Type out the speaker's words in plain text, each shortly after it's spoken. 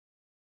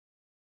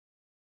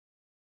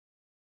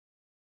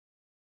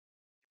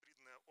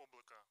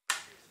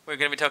We're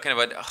going to be talking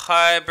about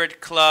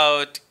hybrid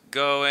cloud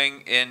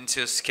going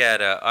into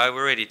SCADA.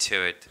 We're ready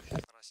to it.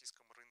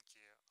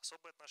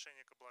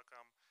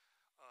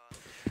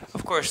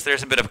 Of course,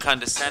 there's a bit of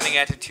condescending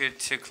attitude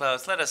to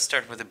clouds. Let us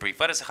start with a brief.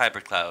 What is a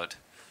hybrid cloud?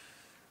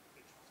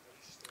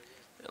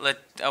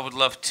 I would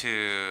love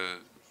to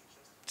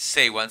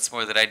say once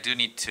more that I do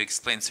need to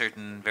explain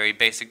certain very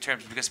basic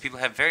terms because people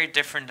have very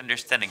different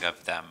understanding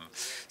of them.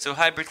 So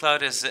hybrid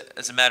cloud is,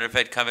 as a matter of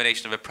fact,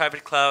 combination of a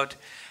private cloud,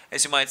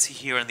 as you might see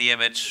here in the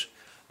image,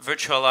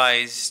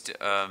 virtualized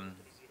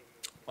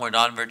or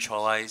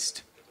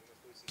non-virtualized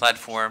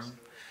platform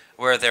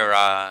where there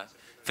are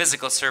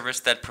physical servers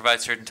that provide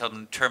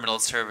certain terminal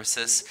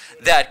services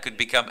that could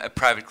become a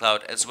private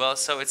cloud as well.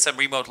 So it's some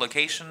remote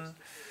location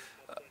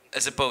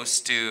as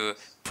opposed to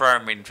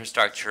primary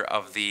infrastructure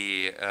of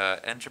the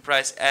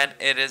enterprise, and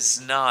it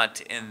is not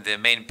in the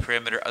main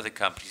perimeter of the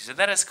company. So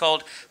that is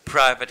called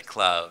private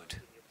cloud.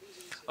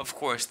 Of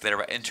course, there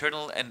are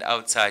internal and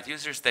outside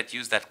users that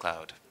use that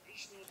cloud.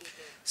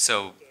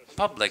 So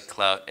public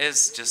cloud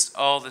is just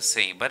all the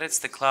same, but it's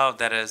the cloud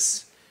that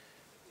is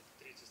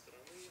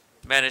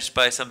managed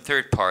by some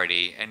third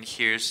party. And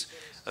here's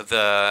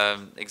the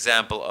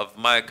example of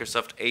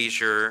Microsoft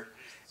Azure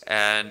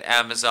and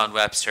Amazon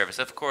Web Service.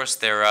 Of course,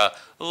 there are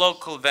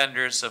local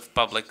vendors of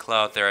public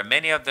cloud. There are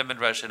many of them in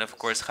Russia. And of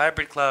course,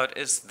 hybrid cloud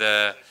is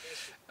the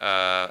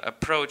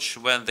approach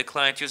when the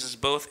client uses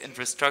both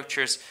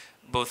infrastructures,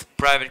 both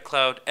private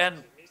cloud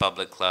and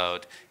public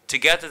cloud.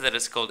 Together, that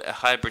is called a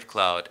hybrid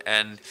cloud.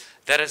 And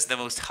that is the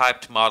most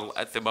hyped model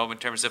at the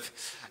moment in terms of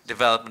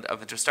development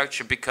of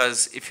infrastructure,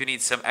 because if you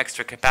need some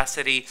extra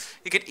capacity,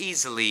 you could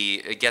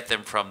easily get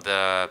them from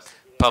the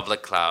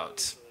public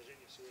cloud.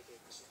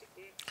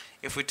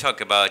 If we talk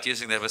about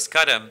using that with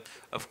SCADA,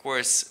 of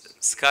course,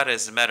 SCADA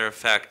is, a matter of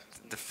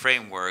fact, the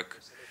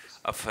framework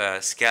of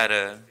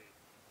SCADA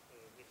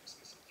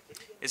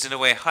is in a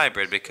way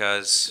hybrid,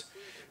 because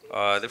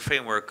the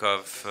framework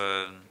of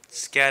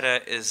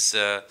SCADA is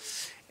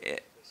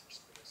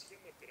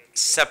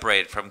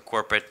separated from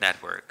corporate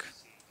network.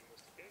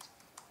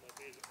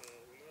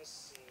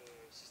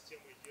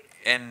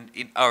 And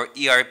in our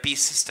ERP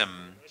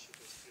system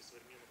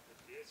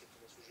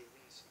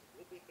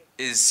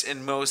is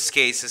in most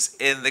cases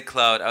in the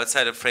cloud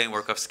outside the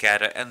framework of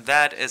SCADA, and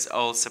that is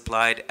all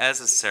supplied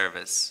as a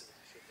service.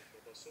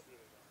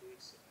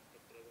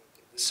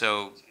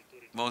 So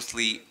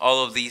mostly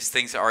all of these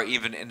things are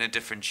even in a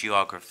different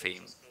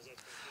geography.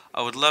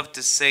 I would love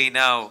to say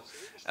now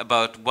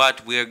about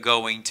what we're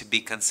going to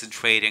be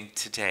concentrating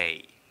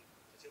today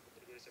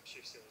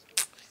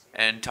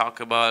and talk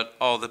about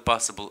all the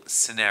possible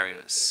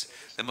scenarios.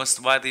 The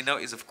most widely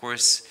known is, of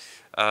course,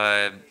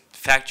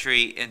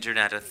 factory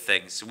Internet of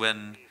Things,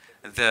 when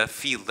the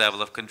field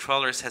level of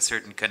controllers has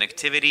certain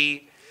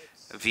connectivity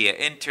via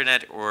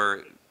internet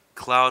or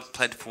cloud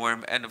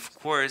platform, and of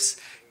course,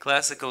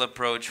 classical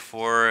approach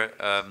for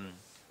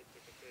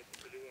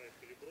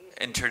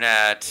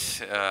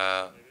internet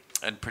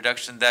and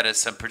production, that is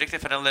some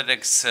predictive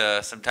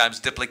analytics, sometimes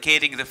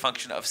duplicating the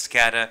function of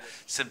SCADA.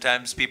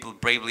 Sometimes people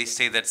bravely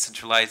say that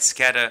centralized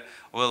SCADA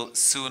will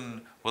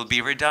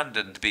be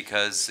redundant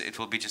because it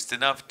will be just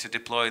enough to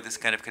deploy this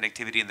kind of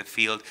connectivity in the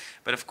field.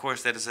 But of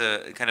course, that is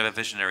a kind of a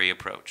visionary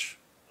approach.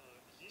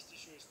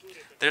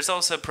 There's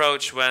also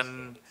approach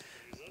when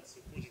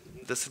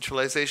the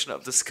centralization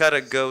of the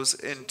SCADA goes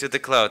into the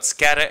cloud,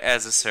 SCADA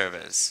as a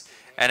service.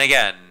 And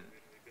again,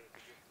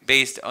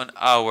 based on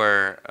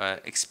our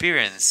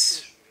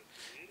experience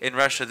in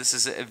Russia, this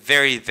is a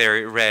very,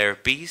 very rare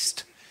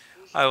beast.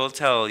 I will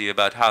tell you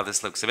about how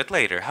this looks a bit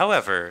later.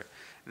 However,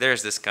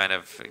 there's this kind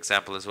of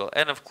example as well.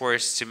 And of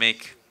course, to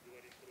make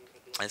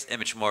this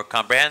image more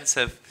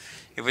comprehensive,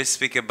 if we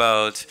speak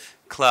about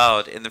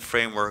cloud in the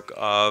framework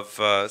of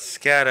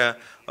SCADA,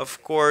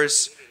 of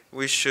course,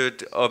 we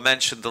should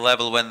mention the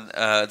level when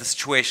the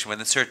situation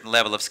when a certain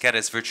level of SCADA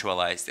is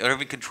virtualized, or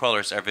even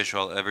controllers are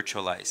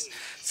virtualized.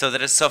 So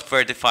that is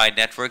software-defined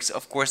networks,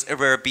 of course, a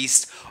rare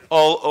beast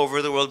all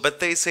over the world. But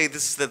they say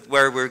this is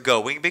where we're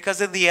going,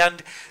 because in the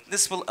end,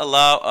 this will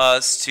allow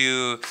us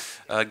to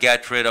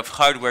get rid of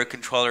hardware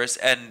controllers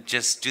and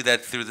just do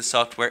that through the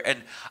software.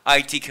 And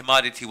IT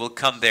commodity will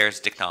come there as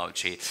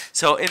technology.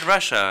 So in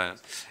Russia,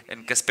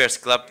 in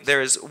Kaspersky Lab,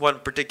 there is one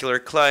particular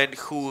client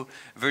who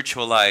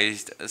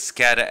virtualized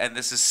SCADA, and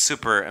this is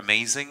super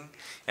amazing.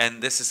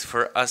 And this is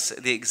for us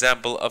the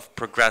example of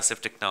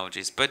progressive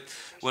technologies. But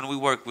when we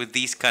work with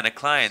these kind of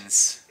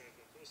clients,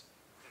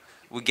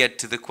 we get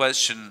to the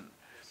question,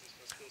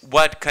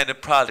 what kind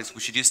of products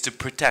we should use to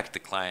protect the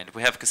client.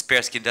 We have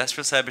Kaspersky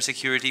Industrial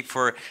Cybersecurity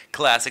for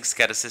classic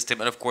SCADA system,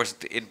 and of course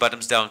it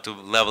bottoms down to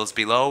levels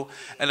below.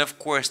 And of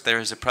course there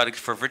is a product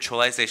for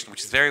virtualization,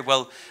 which is very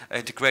well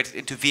integrated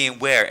into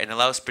VMware and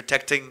allows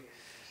protecting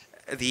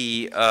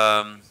the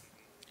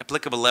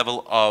applicable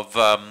level of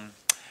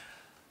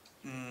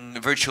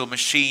virtual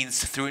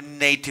machines through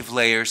native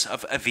layers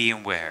of a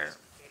VMware.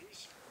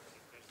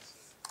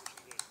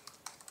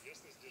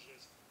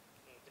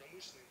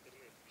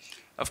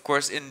 Of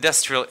course,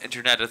 industrial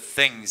Internet of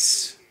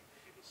Things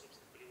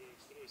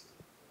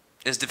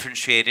is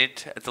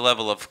differentiated at the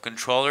level of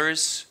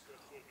controllers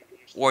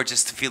or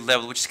just the field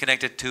level, which is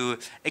connected to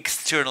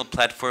external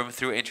platform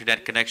through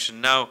internet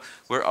connection. Now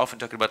we're often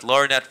talking about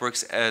LoRa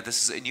networks.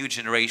 This is a new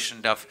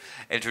generation of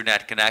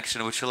internet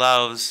connection, which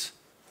allows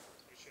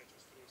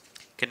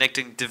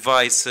connecting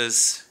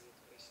devices,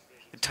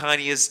 the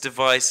tiniest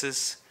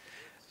devices.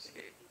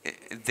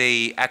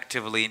 They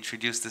actively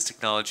introduced this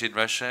technology in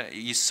Russia.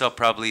 You saw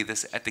probably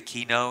this at the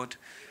keynote.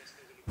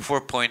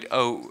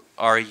 4.0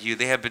 RU.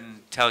 They have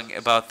been telling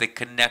about the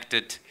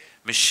connected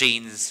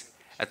machines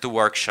at the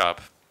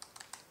workshop,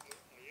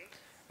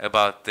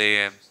 about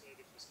the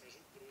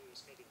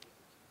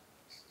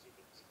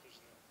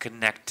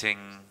connecting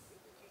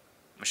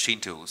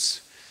machine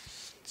tools.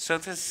 So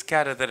this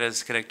SCADA that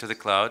is connected to the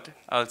cloud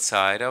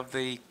outside of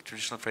the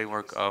traditional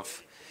framework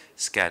of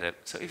SCADA.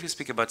 So if you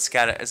speak about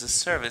SCADA as a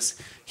service,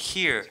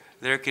 here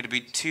there could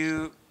be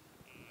two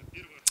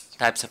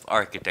types of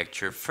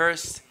architecture.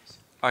 First,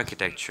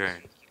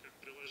 architecture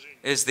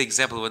is the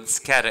example when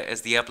SCADA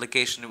as the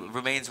application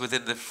remains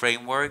within the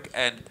framework,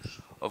 and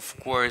of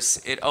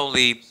course it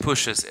only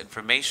pushes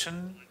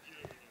information.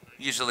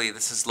 Usually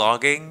this is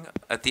logging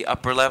at the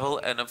upper level,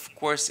 and of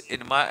course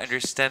in my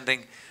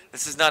understanding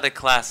this is not a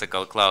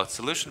classical cloud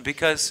solution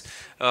because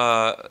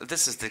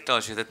this is the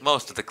technology that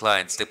most of the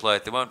clients deploy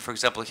at the moment. For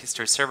example,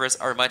 history servers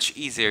are much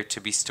easier to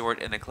be stored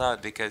in the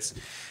cloud because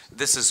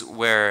this is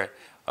where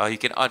you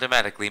can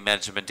automatically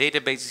manage them in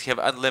databases. You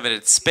have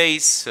unlimited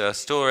space,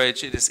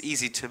 storage. It is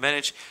easy to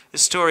manage.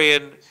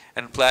 Historian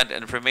and plant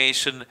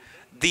information.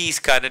 These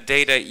kind of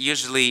data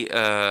usually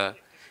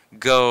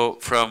go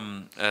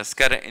from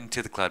SCADA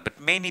into the cloud.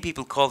 But many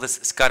people call this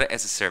SCADA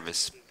as a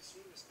service.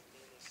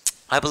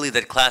 I believe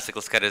that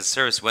classical SCADA as a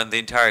service when the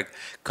entire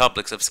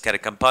complex of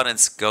SCADA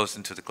components goes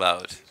into the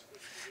cloud.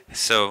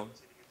 So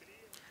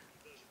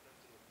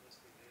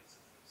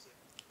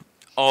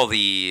all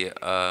the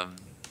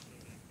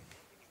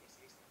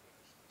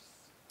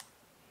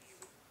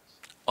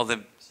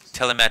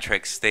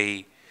telemetrics,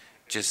 they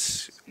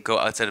just go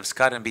outside of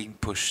SCADA and being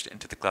pushed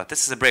into the cloud.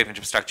 This is a brave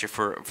infrastructure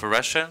for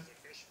Russia.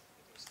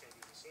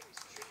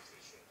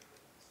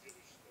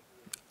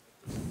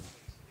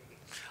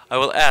 I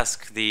will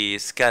ask the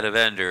SCADA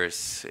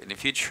vendors in the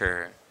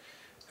future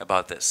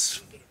about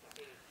this.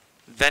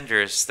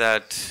 Vendors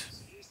that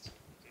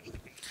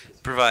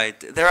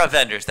provide, there are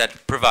vendors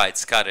that provide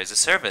SCADA as a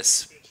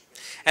service.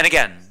 And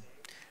again,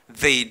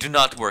 they do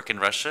not work in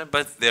Russia,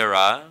 but there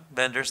are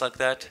vendors like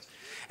that.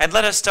 And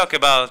let us talk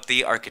about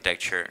the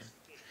architecture.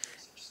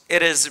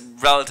 It is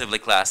relatively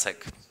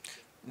classic.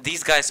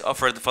 These guys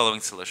offer the following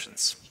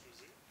solutions.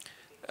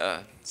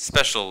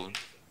 Special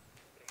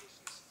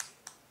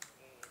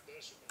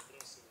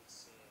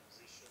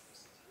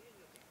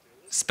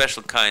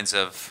kinds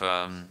of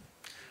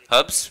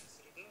hubs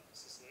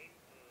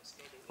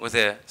with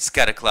a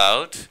SCADA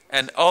cloud,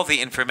 and all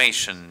the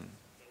information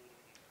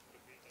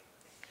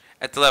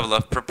at the level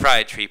of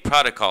proprietary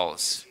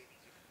protocols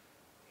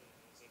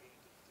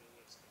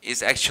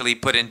is actually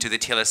put into the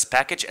TLS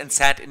package and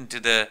sent into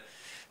the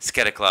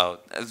SCADA cloud.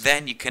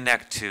 Then you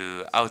connect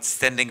to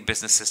outstanding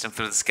business system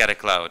through the SCADA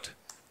cloud.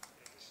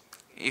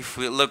 If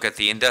we look at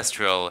the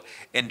industrial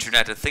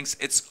Internet of Things,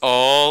 it's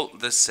all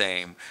the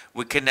same.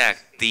 We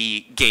connect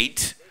the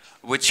gate,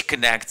 which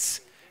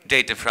connects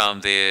data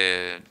from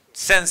the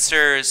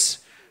sensors,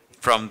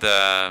 from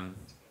the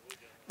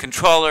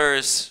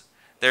controllers.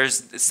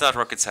 It's not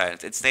rocket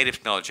science. It's native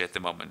technology at the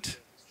moment.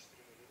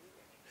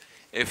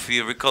 If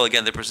you recall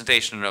again the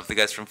presentation of the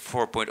guys from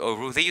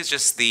 4.0, they use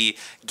just the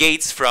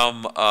gates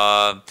from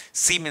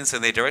Siemens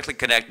and they directly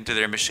connect into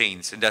their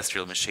machines,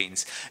 industrial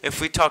machines. If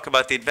we talk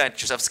about the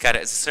advantages of SCADA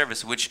as a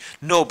service, which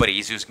nobody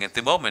is using at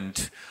the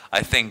moment,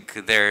 I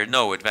think there are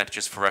no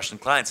advantages for Russian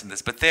clients in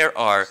this, but there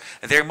are.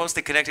 They're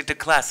mostly connected to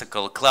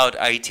classical cloud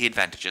IT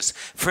advantages.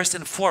 First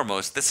and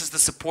foremost, this is the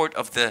support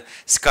of the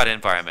SCADA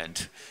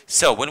environment.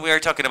 So when we are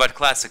talking about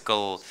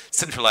classical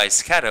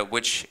centralized SCADA,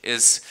 which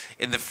is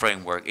in the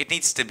framework, it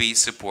needs to be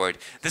support.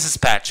 This is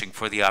patching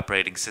for the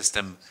operating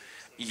system.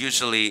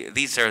 Usually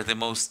these are the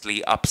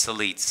mostly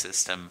obsolete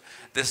system.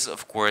 This is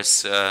of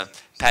course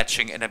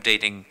patching and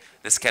updating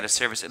the SCADA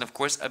service, and of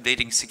course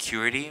updating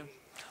security,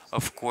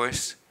 of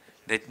course,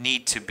 that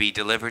need to be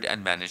delivered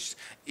and managed.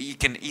 You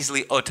can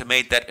easily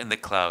automate that in the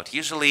cloud.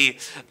 Usually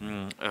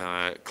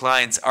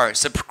clients are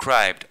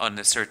subscribed on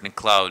a certain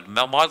cloud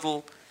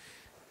model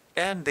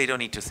and they don't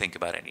need to think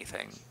about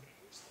anything.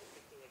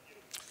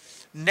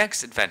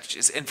 Next advantage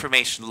is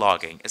information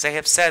logging. As I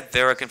have said,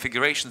 there are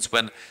configurations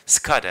when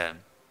SCADA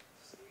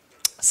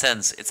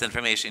sends its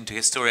information into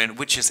Historian,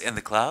 which is in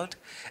the cloud.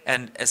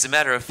 And as a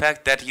matter of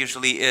fact, that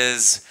usually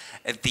is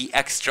the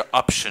extra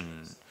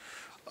option,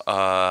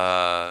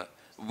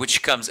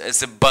 which comes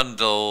as a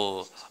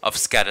bundle of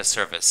SCADA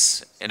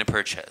service in a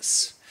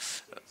purchase.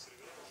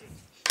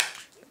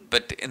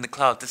 But in the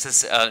cloud, this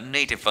is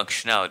native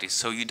functionality,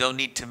 so you don't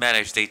need to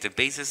manage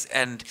databases,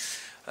 and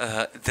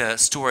the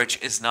storage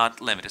is not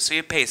limited. So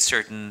you pay a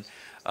certain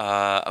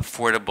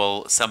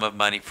affordable sum of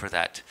money for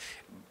that.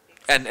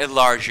 and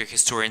enlarge your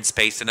historian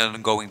space on an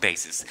ongoing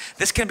basis.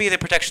 This can be the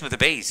protection of the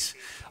base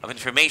of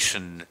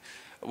information,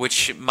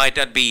 which might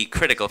not be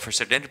critical for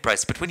certain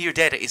enterprises, but when your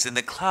data is in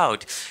the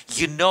cloud,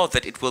 you know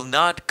that it will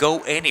not go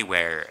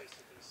anywhere.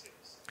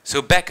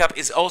 So backup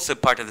is also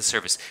part of the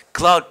service.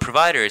 Cloud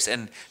providers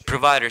and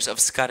providers of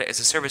SCADA as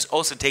a service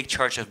also take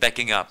charge of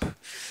backing up.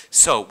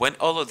 So when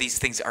all of these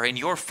things are in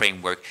your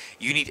framework,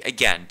 you need,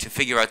 again, to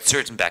figure out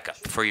certain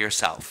backup for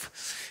yourself.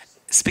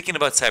 Speaking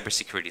about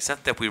cybersecurity,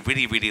 something that we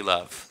really, really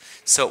love.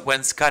 So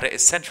when SCADA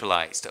is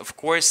centralized, of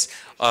course,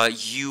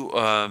 you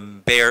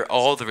bear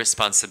all the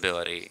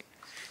responsibility.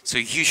 So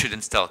you should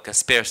install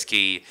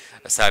Kaspersky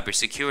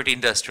Cybersecurity,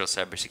 Industrial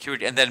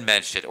Cybersecurity, and then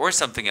manage it, or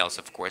something else,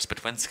 of course.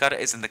 But when SCADA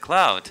is in the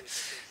cloud,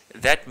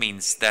 that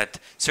means that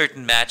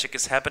certain magic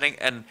is happening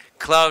and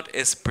cloud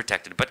is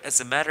protected. But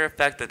as a matter of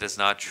fact, that is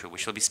not true. We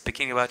shall be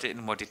speaking about it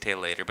in more detail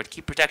later. But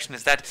key protection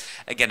is that,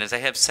 again, as I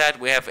have said,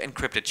 we have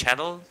encrypted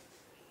channel,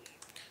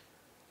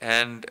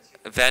 and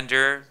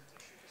vendor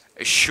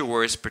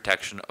assures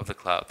protection of the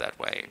cloud that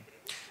way.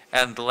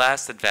 And the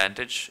last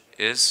advantage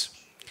is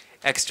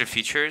extra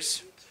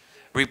features,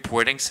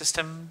 reporting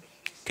system,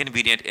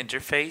 convenient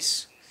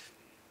interface.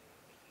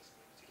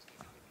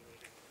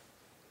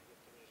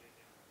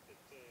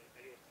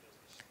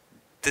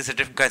 These are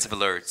different kinds of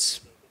alerts.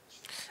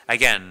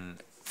 Again,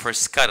 for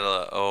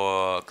SCADA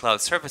or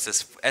cloud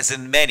services, as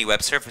in many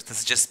web services, this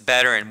is just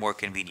better and more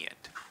convenient.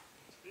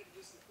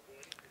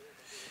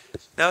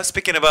 Now,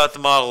 speaking about the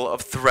model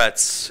of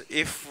threats,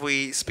 if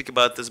we speak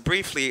about this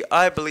briefly,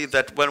 I believe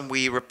that when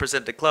we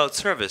represent a cloud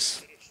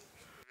service,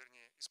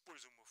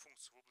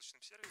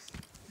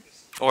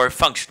 or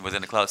function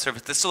within a cloud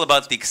service, this is all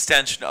about the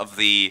extension of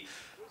the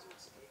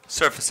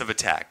surface of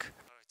attack.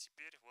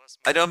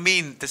 I don't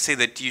mean to say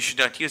that you should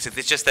not use it,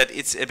 it's just that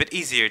it's a bit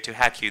easier to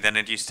hack you than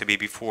it used to be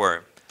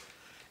before,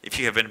 if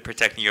you have been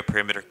protecting your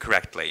perimeter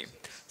correctly.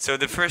 So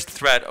the first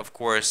threat, of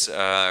course,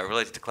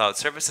 related to cloud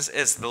services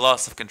is the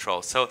loss of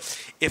control. So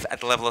if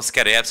at the level of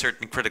SCADA you have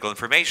certain critical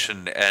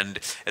information and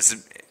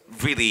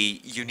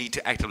really you need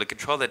to actively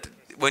control it,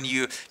 when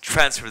you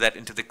transfer that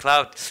into the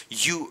cloud,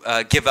 you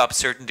give up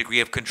certain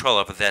degree of control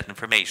over that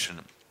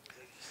information.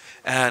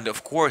 And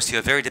of course,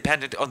 you're very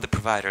dependent on the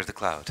provider of the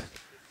cloud.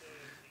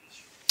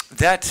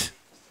 That,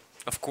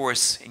 of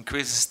course,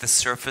 increases the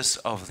surface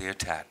of the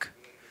attack.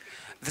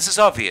 This is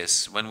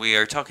obvious when we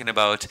are talking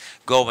about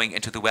going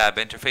into the web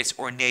interface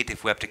or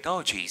native web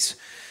technologies.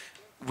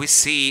 We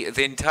see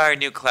the entire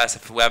new class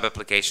of web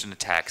application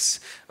attacks,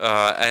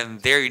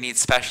 and there you need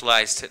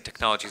specialized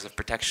technologies of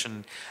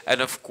protection, and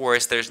of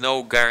course there's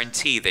no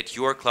guarantee that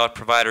your cloud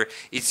provider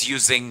is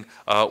using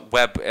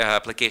web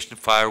application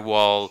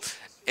firewall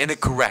in a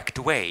correct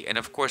way. And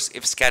of course,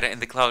 if SCADA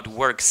in the cloud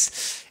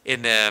works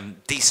in a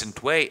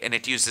decent way and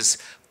it uses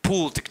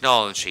pool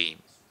technology,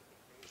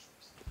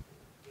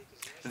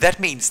 that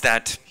means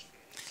that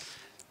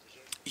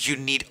you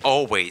need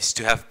always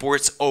to have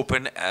ports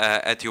open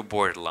at your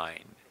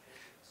borderline.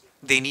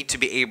 They need to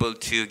be able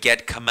to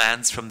get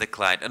commands from the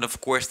client, and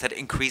of course that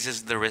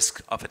increases the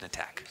risk of an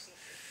attack.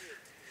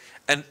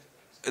 And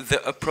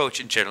the approach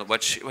in general,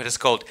 what is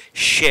called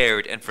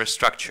shared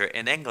infrastructure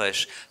in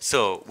English,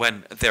 so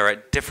when there are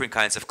different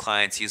kinds of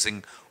clients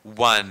using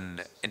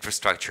one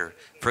infrastructure,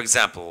 for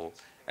example,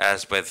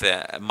 as with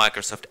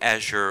Microsoft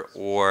Azure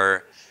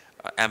or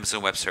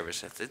Amazon Web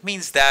Services. It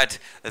means that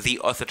the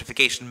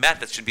authentication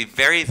methods should be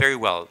very, very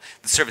well.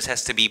 The service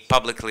has to be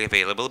publicly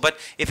available, but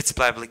if it's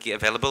publicly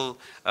available,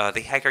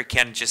 the hacker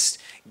can just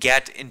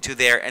get into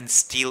there and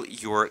steal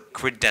your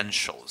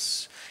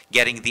credentials,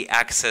 getting the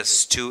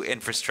access to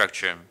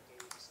infrastructure.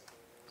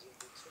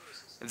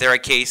 There are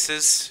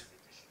cases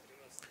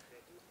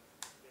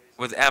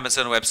with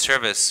Amazon Web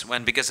Service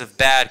when, because of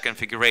bad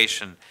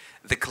configuration,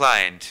 the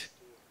client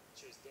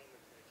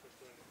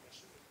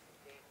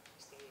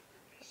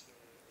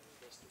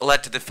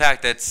led to the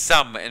fact that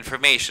some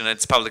information on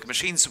its public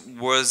machines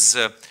was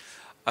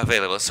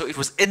available. So it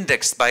was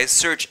indexed by a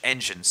search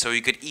engine, so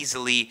you could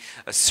easily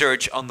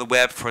search on the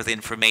web for the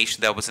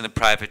information that was in a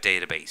private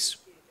database.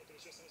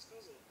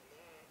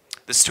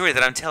 The story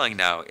that I'm telling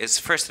now is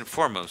first and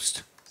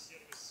foremost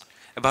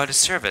about a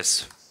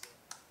service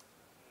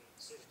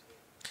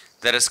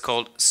that is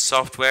called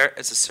software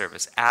as a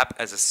service, app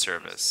as a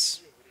service.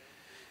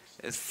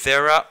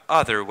 There are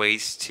other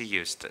ways to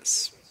use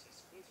this.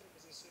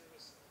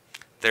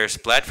 There's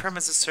platform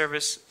as a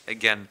service,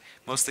 again,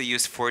 mostly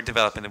used for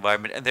development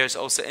environment, and there's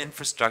also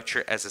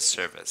infrastructure as a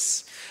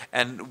service.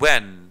 And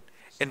when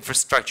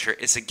infrastructure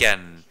is,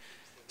 again,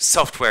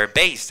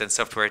 software-based and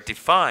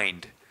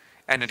software-defined,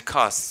 and it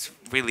costs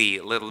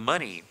really little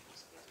money,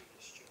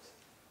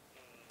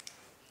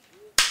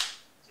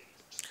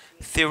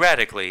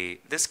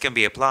 theoretically, this can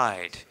be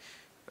applied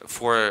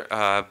for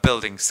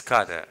building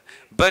SCADA,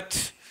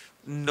 but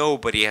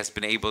nobody has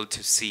been able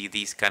to see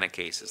these kind of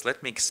cases.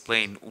 Let me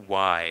explain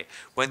why.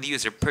 When the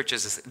user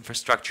purchases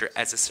infrastructure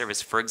as a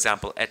service, for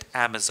example, at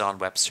Amazon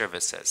Web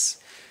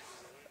Services,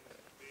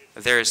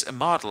 there's a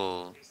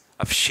model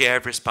of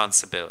shared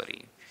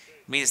responsibility,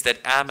 means that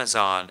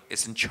Amazon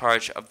is in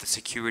charge of the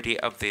security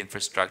of the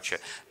infrastructure.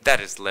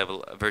 That is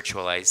level of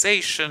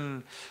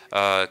virtualization,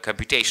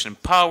 computation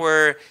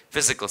power,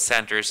 physical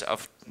centers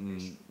of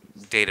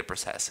data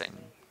processing,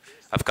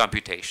 of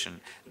computation.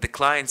 The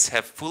clients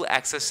have full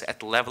access at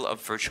the level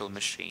of virtual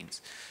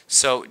machines.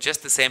 So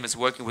just the same as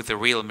working with a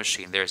real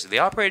machine. There's the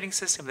operating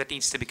system that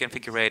needs to be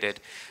configured.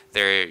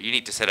 There, you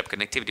need to set up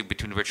connectivity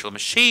between virtual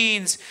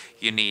machines.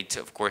 You need,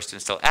 of course, to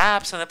install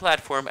apps on the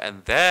platform,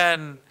 and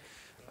then,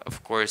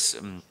 of course,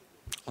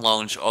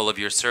 launch all of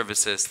your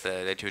services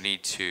that you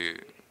need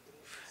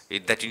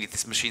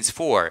these machines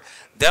for.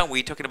 Then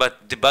we're talking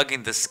about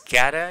debugging the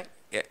SCADA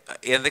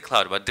in the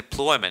cloud, about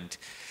deployment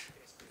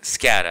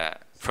SCADA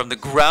from the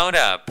ground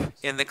up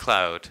in the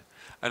cloud.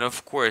 And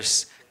of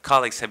course,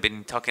 colleagues have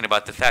been talking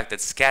about the fact that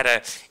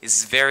SCADA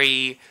is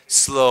very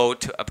slow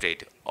to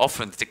update.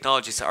 Often the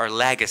technologies are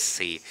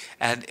legacy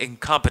and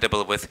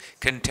incompatible with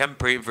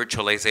contemporary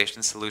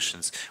virtualization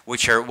solutions,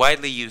 which are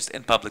widely used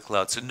in public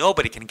cloud. So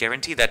nobody can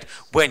guarantee that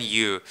when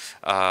you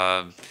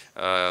launch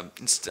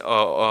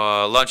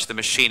the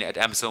machine at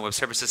Amazon Web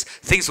Services,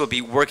 things will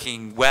be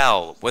working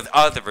well with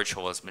other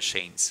virtualized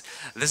machines.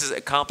 This is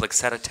a complex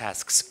set of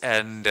tasks,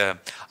 and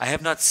I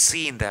have not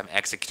seen them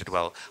executed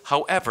well.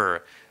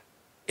 However,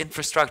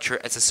 infrastructure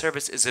as a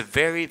service is a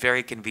very,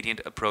 very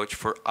convenient approach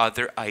for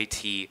other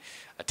IT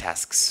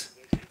tasks.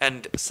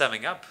 And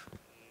summing up,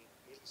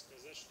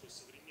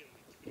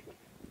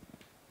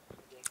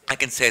 I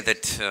can say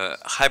that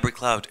hybrid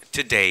cloud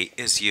today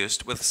is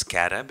used with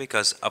SCADA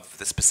because of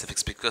the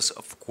specifics, because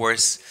of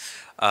course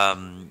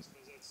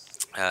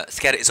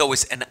SCADA is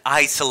always an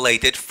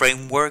isolated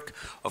framework.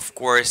 Of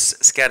course,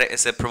 SCADA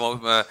is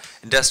a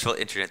industrial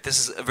internet. This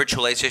is a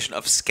virtualization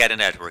of SCADA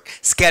network.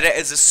 SCADA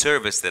is a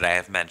service that I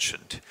have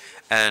mentioned.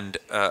 And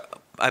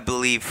I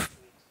believe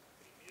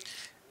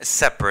a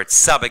separate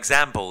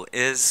sub-example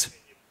is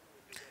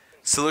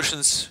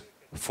solutions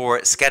for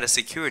SCADA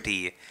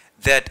security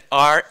that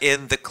are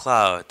in the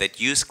cloud, that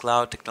use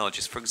cloud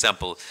technologies. For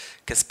example,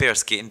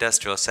 Kaspersky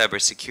Industrial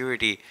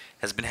Cybersecurity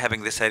has been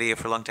having this idea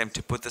for a long time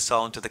to put this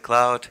all into the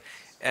cloud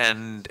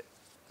and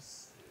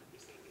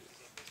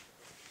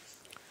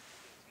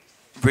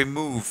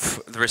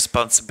remove the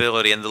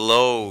responsibility and the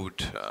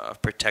load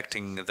of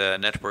protecting the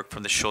network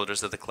from the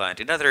shoulders of the client.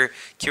 Another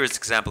curious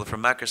example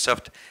from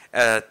Microsoft,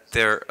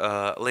 their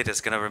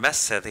latest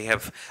Ganova they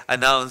have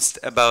announced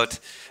about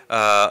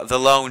the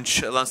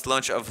launch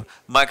of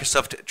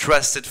Microsoft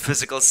Trusted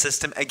Physical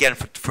System, again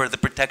for the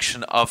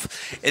protection of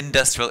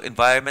industrial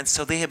environments.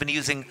 So they have been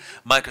using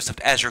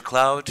Microsoft Azure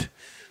Cloud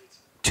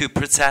to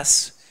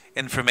process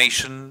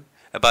information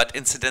about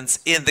incidents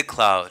in the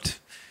cloud.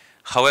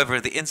 However,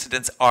 the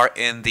incidents are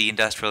in the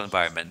industrial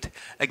environment.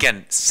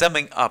 Again,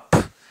 summing up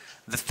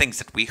the things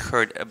that we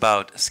heard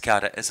about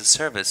SCADA as a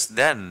service,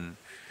 then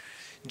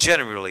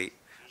generally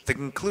the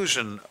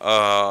conclusion,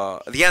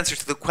 the answer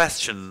to the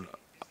question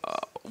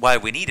why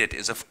we need it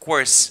is of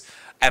course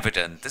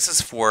evident. This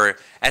is for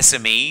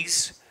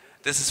SMEs.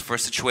 This is for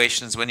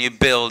situations when you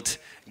build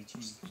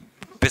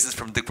business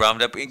from the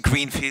ground up in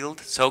greenfield,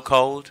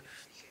 so-called.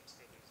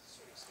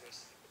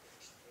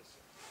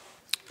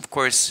 Of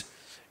course,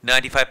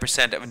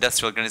 95% of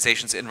industrial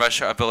organizations in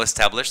Russia are well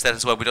established. That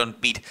is why we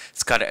don't meet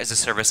SCADA as a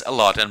service a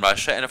lot in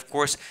Russia. And of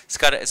course,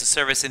 SCADA as a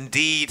service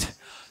indeed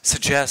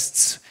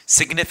suggests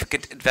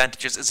significant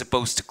advantages as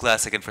opposed to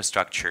classic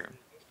infrastructure.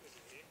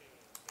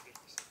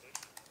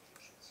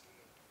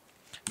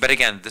 But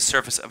again, the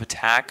surface of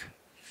attack,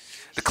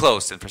 the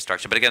closed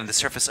infrastructure, but again, the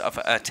surface of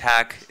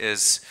attack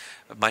is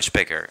much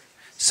bigger.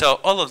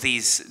 So all of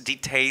these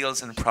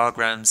details and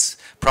problems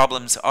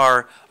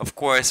are, of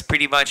course,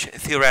 pretty much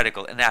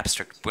theoretical and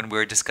abstract when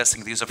we're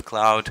discussing the use of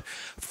cloud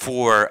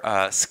for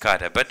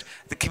SCADA. But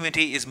the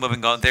community is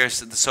moving on.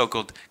 There's the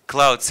so-called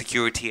Cloud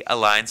Security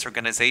Alliance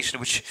organization,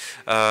 which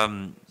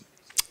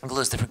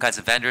includes different kinds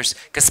of vendors.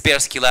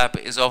 Kaspersky Lab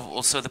is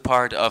also the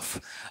part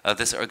of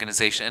this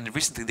organization, and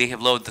recently they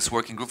have loaded this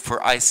working group for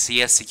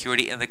ICS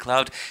security in the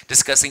cloud,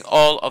 discussing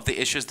all of the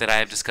issues that I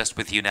have discussed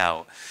with you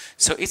now.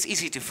 So it's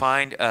easy to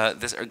find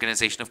this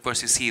organization. Of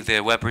course, you see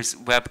the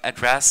web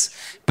address,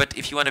 but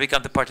if you want to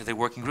become the part of the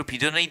working group, you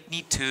don't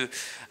need to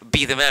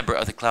be the member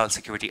of the Cloud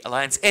Security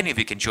Alliance. Any of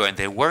you can join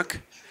their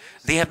work.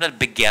 They have not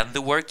begun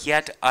the work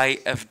yet. I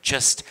have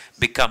just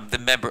become the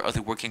member of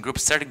the working group.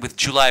 Starting with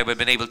July, we've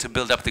been able to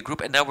build up the group,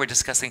 and now we're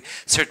discussing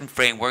certain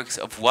frameworks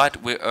of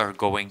what we are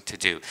going to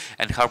do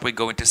and how we're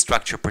going to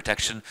structure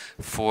protection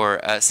for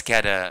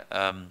SCADA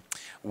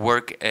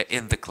work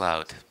in the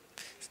cloud.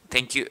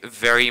 Thank you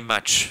very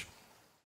much.